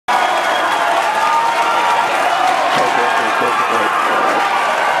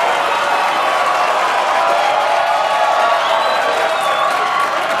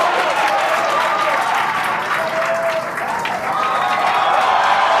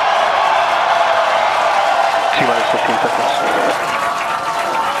10,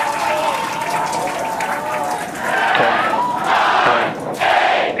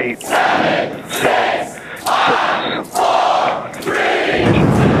 9, 8, 7, 6, 5, 3,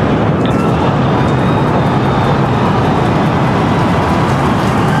 2.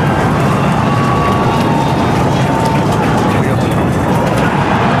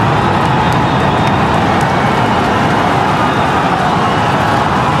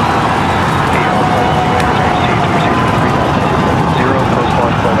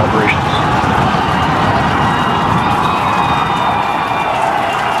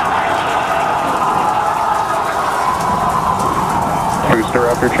 Booster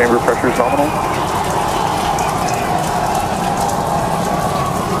after chamber pressure is nominal.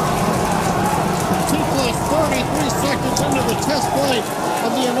 T+33 seconds into the test flight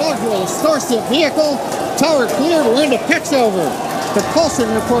of the inaugural Starship vehicle. Tower cleared, we're into pitch over. Propulsion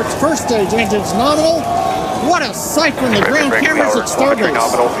reports first stage engines nominal. What a sight from the ground cameras at Starbase.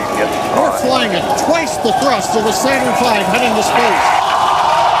 We're flying at twice the thrust of the Saturn V heading to space.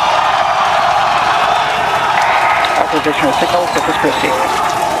 Acquisition of signal, Corpus Christi.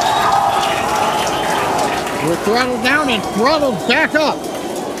 We're throttled down and throttled back up.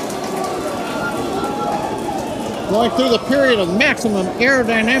 Going through the period of maximum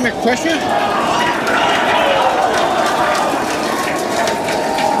aerodynamic pressure.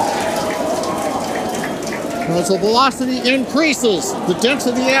 As the velocity increases, the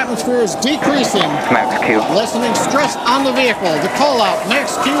density of the atmosphere is decreasing. Max Q. Lessening stress on the vehicle. The call out,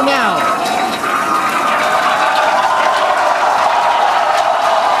 max Q now.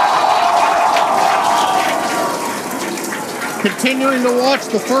 Continuing to watch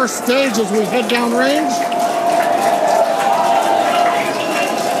the first stage as we head down range.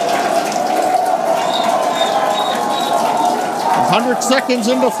 "100 seconds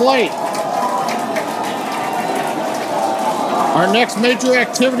into flight. Our next major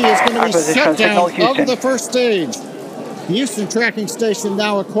activity is going to be shutdown of the first stage. The Houston tracking station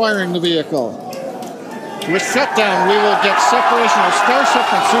now acquiring the vehicle. With shutdown, we will get separation of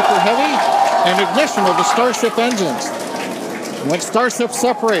Starship and Super Heavy and ignition of the Starship engines. When Starship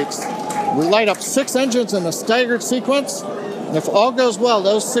separates, we light up 6 engines in a staggered sequence. And if all goes well,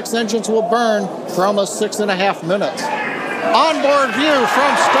 those 6 engines will burn for almost 6.5 minutes. Onboard view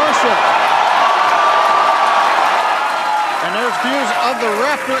from Starship. And there's views of the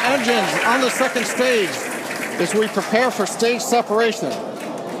Raptor engines on the second stage as we prepare for stage separation.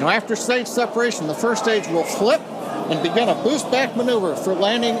 Now after stage separation, the first stage will flip and begin a boost back maneuver for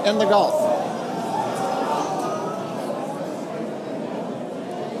landing in the Gulf.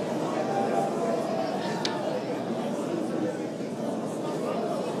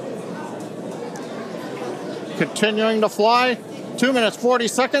 Continuing to fly, 2 minutes 40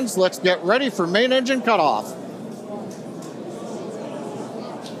 seconds. Let's get ready for main engine cutoff.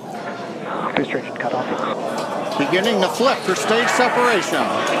 Booster engine cutoff. Beginning the flip for stage separation.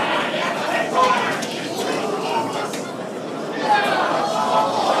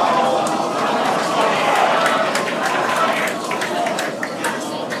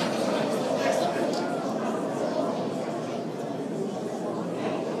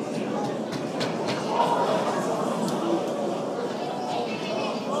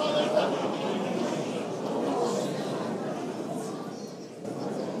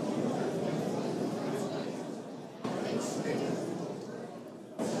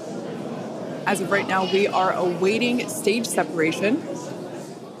 As of right now, we are awaiting stage separation,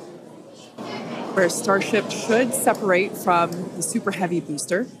 where Starship should separate from the Super Heavy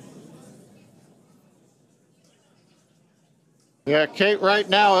booster. Yeah, Kate, right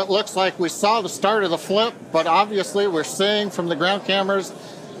now it looks like we saw the start of the flip, but obviously we're seeing from the ground cameras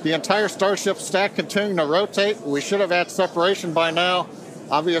the entire Starship stack continuing to rotate. We should have had separation by now.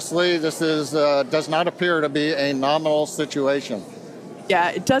 Obviously, this is does not appear to be a nominal situation.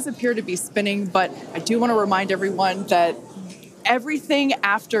 Yeah, it does appear to be spinning, but I do want to remind everyone that everything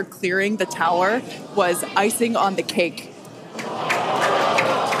after clearing the tower was icing on the cake. And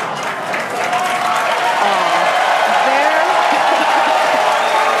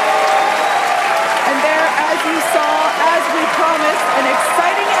there, as you saw, as we promised, an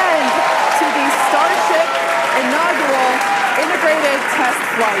exciting end to the Starship inaugural integrated test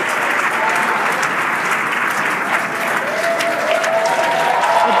flight.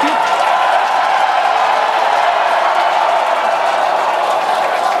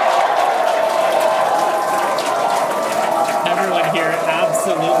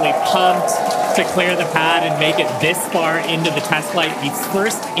 Absolutely pumped to clear the pad and make it this far into the test flight, the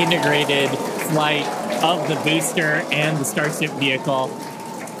first integrated flight of the booster and the Starship vehicle.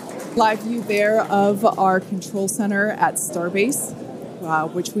 Live view there of our control center at Starbase,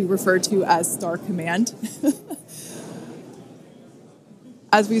 which we refer to as Star Command.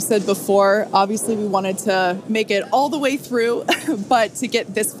 As we said before, obviously we wanted to make it all the way through, but to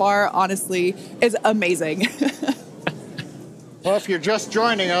get this far, honestly, is amazing. Well, if you're just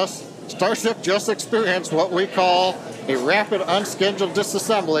joining us, Starship just experienced what we call a Rapid Unscheduled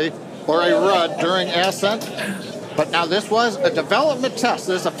Disassembly, or a RUD, during ascent. But now this was a development test.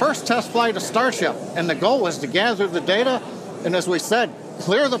 This is the first test flight of Starship, and the goal was to gather the data, and as we said,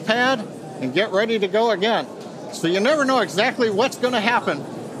 clear the pad and get ready to go again. So you never know exactly what's going to happen,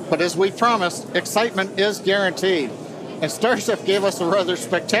 but as we promised, excitement is guaranteed. And Starship gave us a rather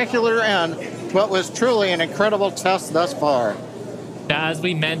spectacular end to what was truly an incredible test thus far. As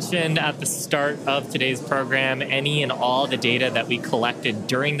we mentioned at the start of today's program, any and all the data that we collected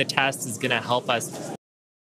during the test is going to help us